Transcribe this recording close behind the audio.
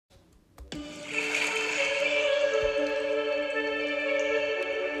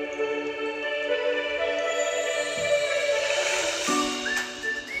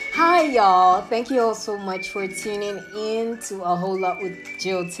Hi, y'all. Thank you all so much for tuning in to A Whole Lot with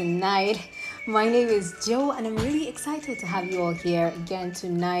Joe tonight. My name is Joe, and I'm really excited to have you all here again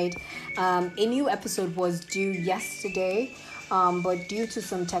tonight. A new episode was due yesterday, but due to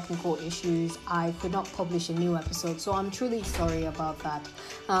some technical issues, I could not publish a new episode, so I'm truly sorry about that.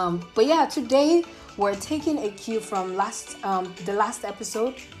 But yeah, today we're taking a cue from the last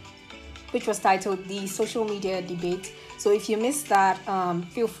episode, which was titled The Social Media Debate. So if you missed that,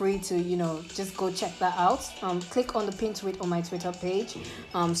 feel free to, just go check that out. Click on the pin tweet on my Twitter page.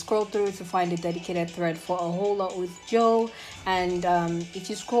 Scroll through to find a dedicated thread for A Whole Lot with Joe. And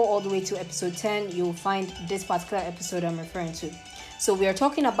if you scroll all the way to episode 10, you'll find this particular episode I'm referring to. So we are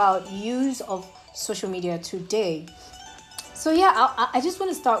talking about use of social media today. So yeah, I just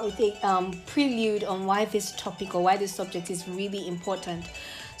want to start with a prelude on why this topic or why this subject is really important.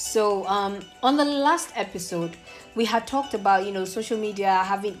 So on the last episode, we had talked about, social media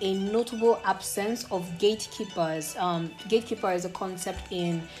having a notable absence of gatekeepers. Gatekeeper is a concept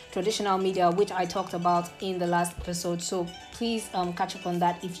in traditional media, which I talked about in the last episode. So please catch up on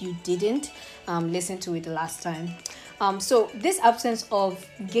that if you didn't listen to it the last time. So this absence of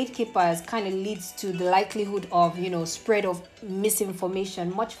gatekeepers kind of leads to the likelihood of, spread of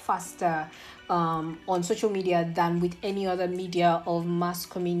misinformation much faster on social media than with any other media of mass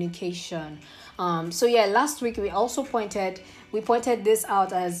communication. So yeah, last week we also pointed this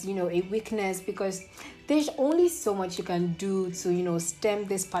out as, a weakness, because there's only so much you can do to, stem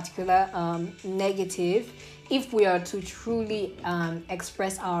this particular negative if we are to truly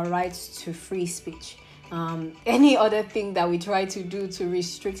express our rights to free speech. Any other thing that we try to do to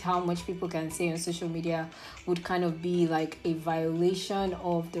restrict how much people can say on social media would kind of be like a violation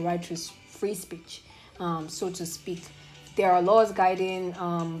of the right to free speech, so to speak. There are laws guiding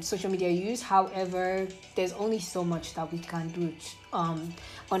social media use. However, there's only so much that we can do,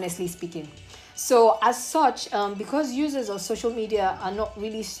 honestly speaking. So as such, because users of social media are not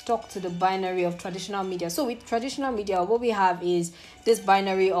really stuck to the binary of traditional media. So with traditional media, what we have is this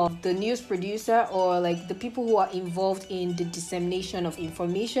binary of the news producer, or like the people who are involved in the dissemination of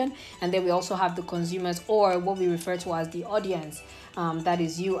information. And then we also have the consumers, or what we refer to as the audience. That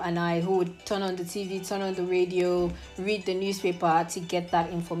is you and I, who would turn on the TV, turn on the radio, read the newspaper to get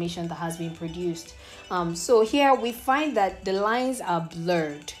that information that has been produced. So here we find that the lines are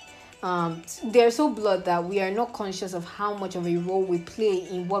blurred. They're so blurred that we are not conscious of how much of a role we play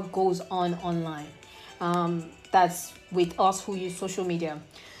in what goes on online. That's with us who use social media.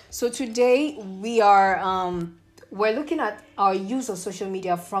 So today we're looking at our use of social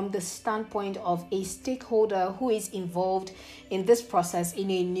media from the standpoint of a stakeholder who is involved in this process in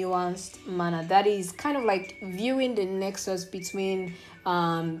a nuanced manner. That is kind of like viewing the nexus between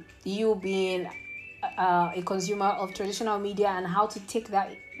you being a consumer of traditional media and how to take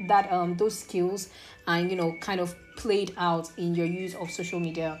those skills and kind of played out in your use of social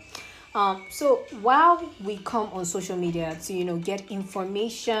media. So while we come on social media to get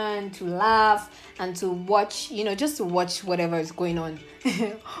information, to laugh, and to watch, just to watch whatever is going on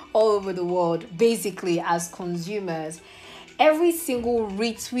all over the world, basically as consumers, every single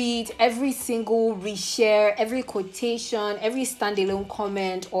retweet, every single reshare, every quotation, every standalone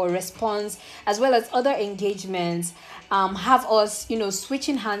comment or response, as well as other engagements, have us,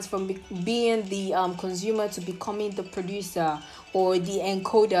 switching hands from being the consumer to becoming the producer or the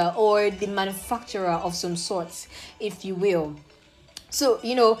encoder or the manufacturer of some sorts, if you will. So,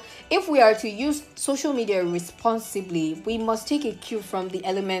 if we are to use social media responsibly, we must take a cue from the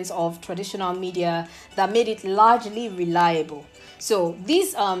elements of traditional media that made it largely reliable. So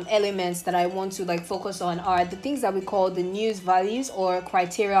these elements that I want to focus on are the things that we call the news values or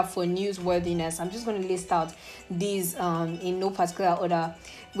criteria for newsworthiness. I'm just going to list out these in no particular order.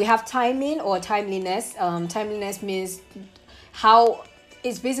 We have timing or timeliness. Timeliness means how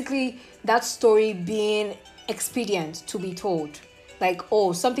it's basically that story being expedient to be told.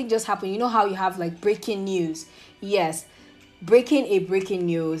 Something just happened. You know how you have breaking news? Yes, breaking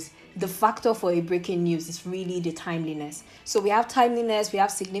news. The factor for a breaking news is really the timeliness. So we have timeliness, we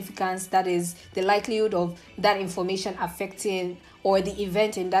have significance, that is the likelihood of that information affecting, or the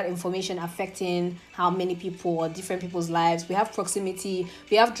event in that information affecting how many people or different people's lives. We have proximity,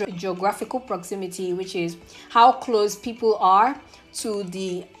 we have geographical proximity, which is how close people are to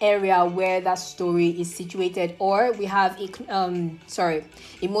the area where that story is situated. Or we have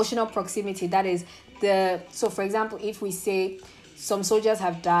emotional proximity, that is so for example, if we say some soldiers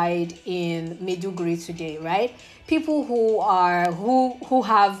have died in Maiduguri today, right? People who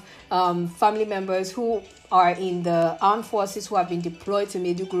have family members who are in the armed forces who have been deployed to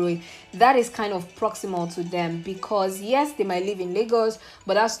Maiduguri, that is kind of proximal to them, because yes, they might live in Lagos,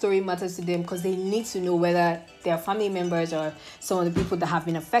 but that story matters to them because they need to know whether their family members or some of the people that have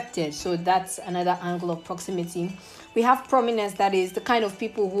been affected. So that's another angle of proximity. We have prominence, that is the kind of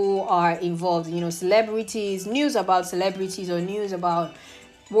people who are involved, celebrities, news about celebrities or news about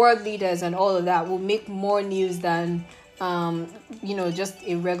world leaders and all of that will make more news than just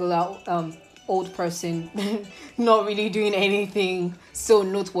a regular old person not really doing anything so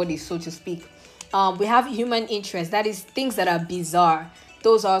noteworthy, so to speak. We have human interest, that is things that are bizarre.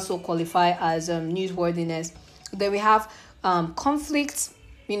 Those also qualify as newsworthiness. Then we have conflicts,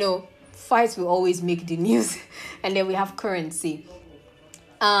 fights will always make the news. And then we have currency.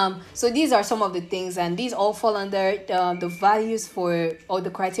 So these are some of the things, and these all fall under the values or the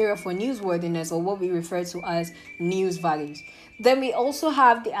criteria for newsworthiness, or what we refer to as news values. Then we also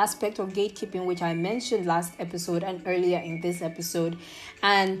have the aspect of gatekeeping, which I mentioned last episode and earlier in this episode.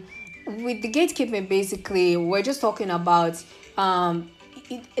 And with the gatekeeping, basically, we're just talking about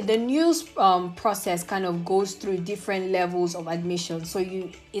the news process kind of goes through different levels of admission. So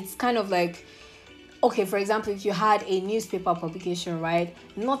it's kind of like, okay, for example, if you had a newspaper publication, right,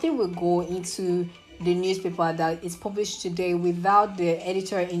 nothing will go into the newspaper that is published today without the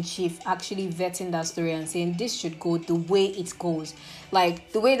editor-in-chief actually vetting that story and saying this should go the way it goes.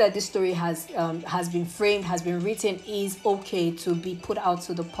 Like the way that this story has been framed, has been written, is okay to be put out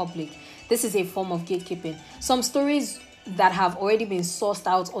to the public. This is a form of gatekeeping. Some stories that have already been sourced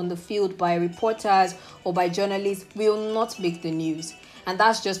out on the field by reporters or by journalists will not make the news. And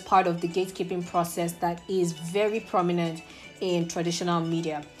that's just part of the gatekeeping process that is very prominent in traditional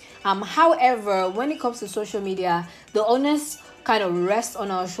media. However, when it comes to social media, the onus kind of rests on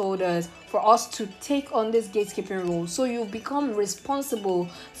our shoulders for us to take on this gatekeeping role. So you become responsible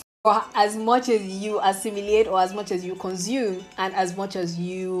for as much as you assimilate, or as much as you consume, and as much as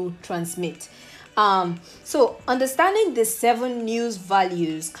you transmit. So understanding the 7 news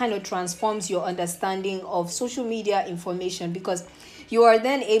values kind of transforms your understanding of social media information, because you are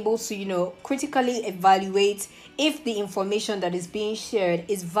then able to, critically evaluate if the information that is being shared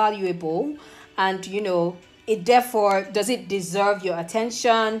is valuable, and, it therefore, does it deserve your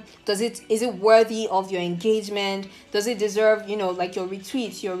attention? Is it worthy of your engagement? Does it deserve, like your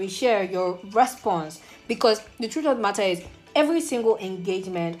retweets, your reshare, your response? Because the truth of the matter is, every single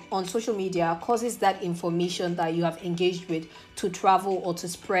engagement on social media causes that information that you have engaged with to travel or to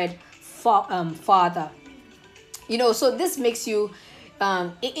spread farther. So this makes you,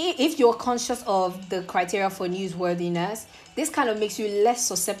 if you're conscious of the criteria for newsworthiness, this kind of makes you less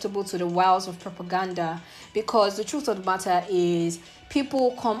susceptible to the wiles of propaganda, because the truth of the matter is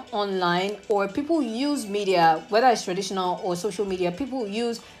people come online, or people use media, whether it's traditional or social media, people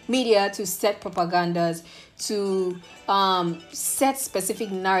use media to set propagandas, to set specific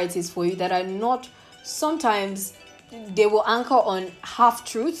narratives for you that are not, sometimes they will anchor on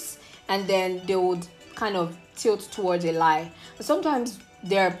half-truths, and then they would kind of tilt towards a lie. Sometimes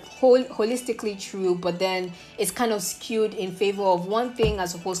they're holistically true, but then it's kind of skewed in favor of one thing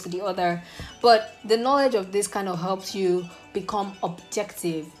as opposed to the other. But the knowledge of this kind of helps you become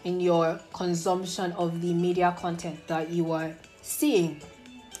objective in your consumption of the media content that you are seeing.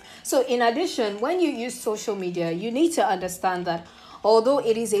 So in addition, when you use social media, you need to understand that although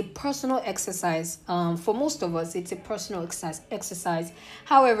it is a personal exercise, for most of us, it's a personal exercise.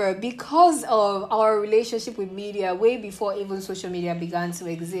 However, because of our relationship with media way before even social media began to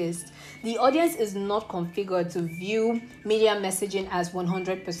exist, the audience is not configured to view media messaging as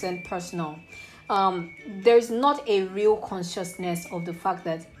 100% personal. There's not a real consciousness of the fact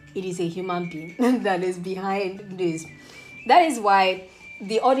that it is a human being that is behind this. That is why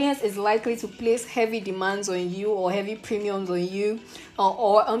the audience is likely to place heavy demands on you, or heavy premiums on you,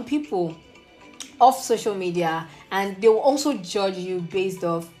 or on people off social media, and they will also judge you based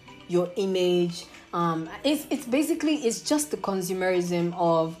off your image. It's just the consumerism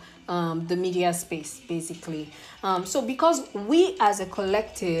of the media space, basically. So because we as a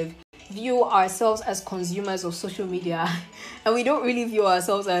collective view ourselves as consumers of social media, and we don't really view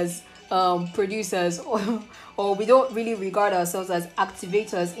ourselves as producers, or we don't really regard ourselves as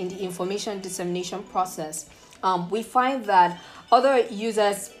activators in the information dissemination process, we find that other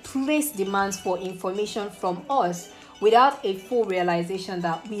users place demands for information from us without a full realization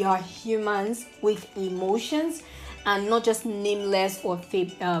that we are humans with emotions, and not just nameless or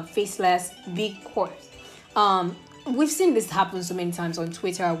faceless big corps. We've seen this happen so many times on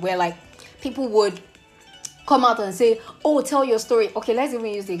Twitter, where like people would come out and say, oh, tell your story. Okay, let's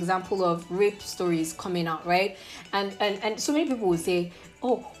even use the example of rape stories coming out, right? And so many people will say,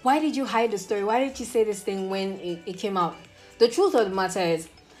 oh, why did you hide the story? Why did you say this thing when it came out? The truth of the matter is,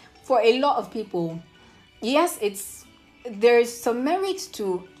 for a lot of people, yes, there's some merit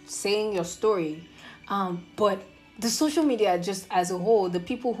to saying your story, but the social media just as a whole, the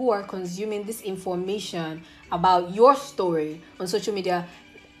people who are consuming this information about your story on social media,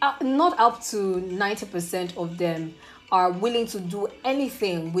 not up to 90% of them are willing to do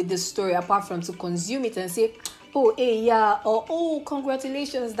anything with the story apart from to consume it and say, oh, hey, yeah, or oh,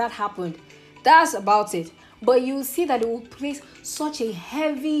 congratulations, that happened. That's about it. But you see that it will place such a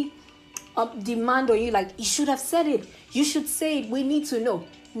heavy demand on you, like, you should have said it, you should say it, we need to know.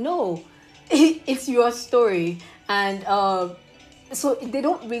 No, it's your story. And so they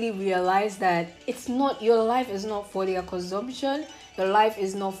don't really realize that it's not, your life is not for their consumption, your life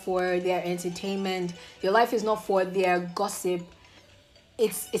is not for their entertainment, your life is not for their gossip.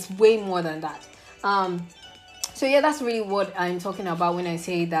 It's way more than that. So yeah, that's really what I'm talking about when I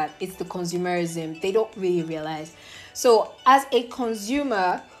say that it's the consumerism. They don't really realize. So as a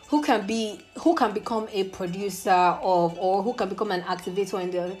consumer who can become a producer of, or who can become an activator in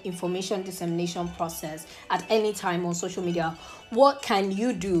the information dissemination process at any time on social media, what can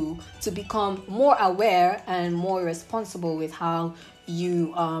you do to become more aware and more responsible with how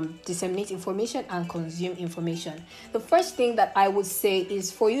you disseminate information and consume information? The first thing that I would say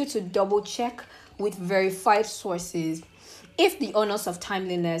is for you to double check with verified sources if the onus of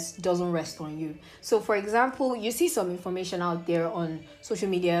timeliness doesn't rest on you. So for example, you see some information out there on social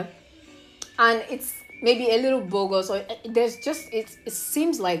media and it's maybe a little bogus, or there's just it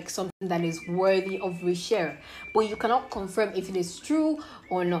seems like something that is worthy of reshare, but you cannot confirm if it is true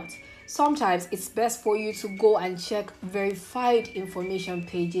or not. Sometimes it's best for you to go and check verified information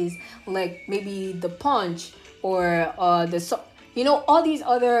pages, like maybe the Punch or all these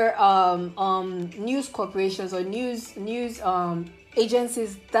other news corporations or news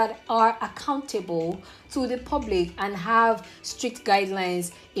agencies that are accountable to the public and have strict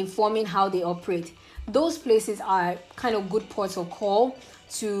guidelines informing how they operate. Those places are kind of good ports of call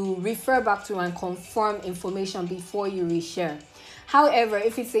to refer back to and confirm information before you reshare. However,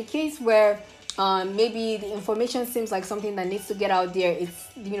 if it's a case where maybe the information seems like something that needs to get out there, it's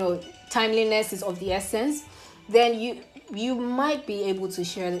timeliness is of the essence, then you might be able to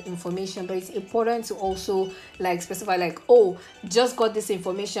share the information, but it's important to also specify, oh, just got this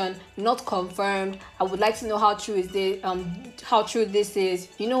information, not confirmed, I would like to know how true this is.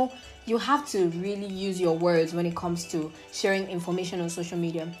 You have to really use your words when it comes to sharing information on social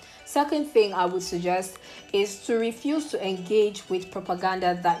media. Second thing I would suggest is to refuse to engage with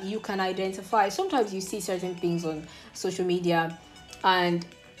propaganda that you can identify. Sometimes you see certain things on social media and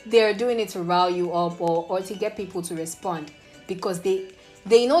they're doing it to rile you up or to get people to respond, because they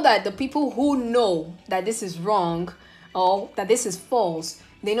know that the people who know that this is wrong or that this is false,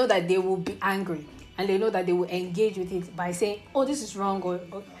 they know that they will be angry and they know that they will engage with it by saying, oh, this is wrong,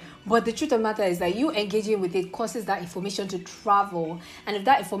 but the truth of the matter is that you engaging with it causes that information to travel, and if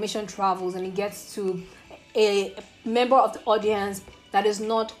that information travels and it gets to a member of the audience that is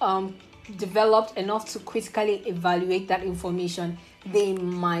not developed enough to critically evaluate that information, they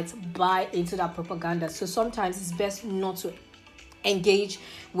might buy into that propaganda. So sometimes it's best not to engage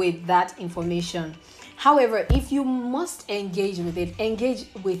with that information. However, if you must engage with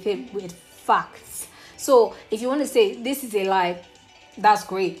it with facts. So if you want to say this is a lie, that's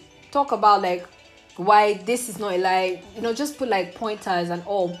great. Talk about why this is not a lie, just put pointers and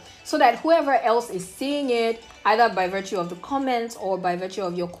all, so that whoever else is seeing it, either by virtue of the comments or by virtue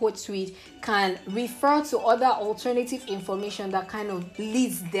of your quote tweet, can refer to other alternative information that kind of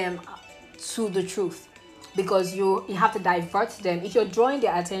leads them to the truth. Because you have to divert them. If you're drawing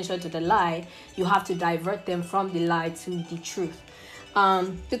their attention to the lie, you have to divert them from the lie to the truth.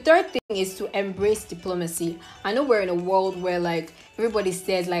 The third thing is to embrace diplomacy. I know we're in a world where everybody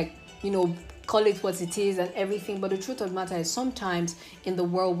says call it what it is and everything, but the truth of the matter is sometimes in the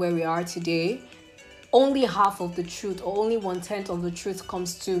world where we are today, only half of the truth or only 1/10 of the truth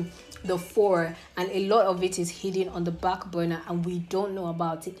comes to the fore, and a lot of it is hidden on the back burner and we don't know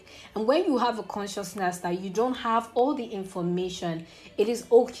about it. And when you have a consciousness that you don't have all the information, it is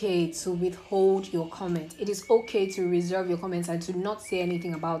okay to withhold your comment. It is okay to reserve your comments and to not say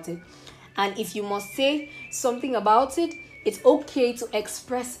anything about it. And if you must say something about it, it's okay to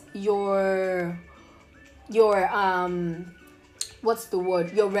express your what's the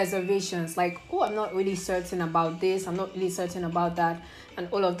word, your reservations, oh, I'm not really certain about this, I'm not really certain about that, and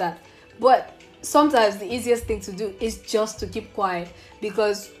all of that. But sometimes the easiest thing to do is just to keep quiet,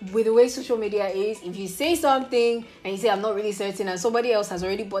 because with the way social media is, if you say something and you say I'm not really certain and somebody else has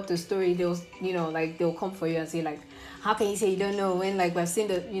already bought the story, they'll, like, they'll come for you and say, like, how can you say you don't know when, like, we've seen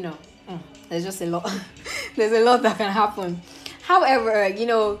the, there's just a lot. There's a lot that can happen. However,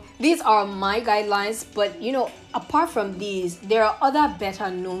 these are my guidelines, but apart from these, there are other better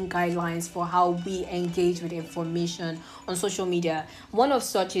known guidelines for how we engage with information on social media. One of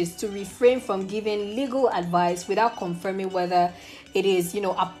such is to refrain from giving legal advice without confirming whether it is,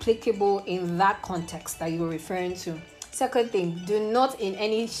 applicable in that context that you're referring to. Second thing, do not in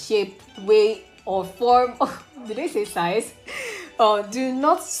any shape, way, or form, did they say size? Do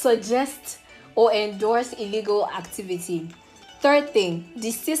not suggest or endorse illegal activity. Third thing,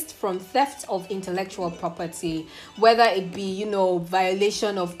 desist from theft of intellectual property, whether it be,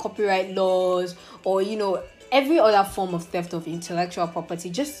 violation of copyright laws or, every other form of theft of intellectual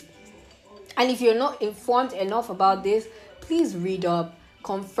property. And if you're not informed enough about this, please read up,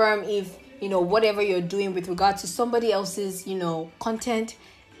 confirm if, whatever you're doing with regard to somebody else's, content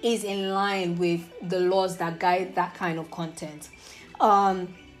is in line with the laws that guide that kind of content.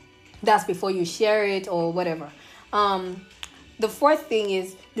 That's before you share it or whatever. The fourth thing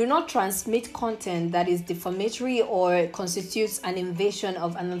is, do not transmit content that is defamatory or constitutes an invasion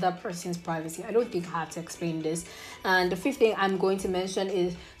of another person's privacy. I don't think I have to explain this. And the fifth thing I'm going to mention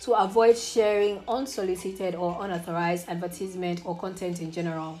is to avoid sharing unsolicited or unauthorized advertisement or content in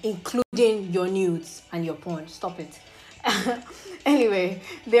general, including your nudes and your porn. Stop it. Anyway,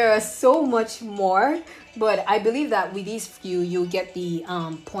 there are so much more, but I believe that with these few, you'll get the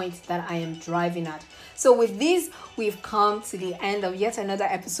point that I am driving at. So with this, we've come to the end of yet another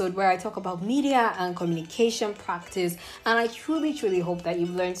episode where I talk about media and communication practice, and I truly, truly hope that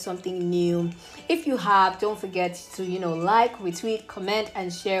you've learned something new. If you have, don't forget to, like, retweet, comment,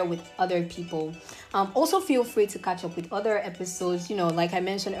 and share with other people. Also, feel free to catch up with other episodes. Like I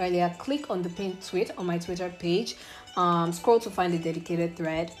mentioned earlier, click on the pinned tweet on my Twitter page. Scroll to find the dedicated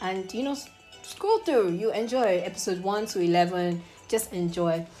thread, and scroll through. You enjoy episode 1 to 11. Just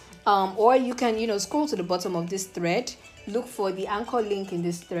enjoy. Or you can scroll to the bottom of this thread, look for the anchor link in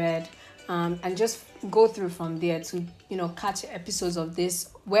this thread, and just go through from there to catch episodes of this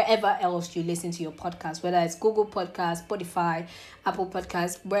wherever else you listen to your podcast, whether it's Google Podcast, Spotify, Apple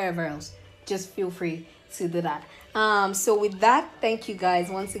Podcast, wherever else. Just feel free to do that. So with that, thank you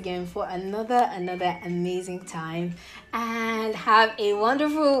guys once again for another amazing time, and have a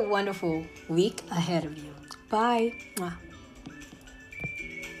wonderful week ahead of you. Bye. Mwah.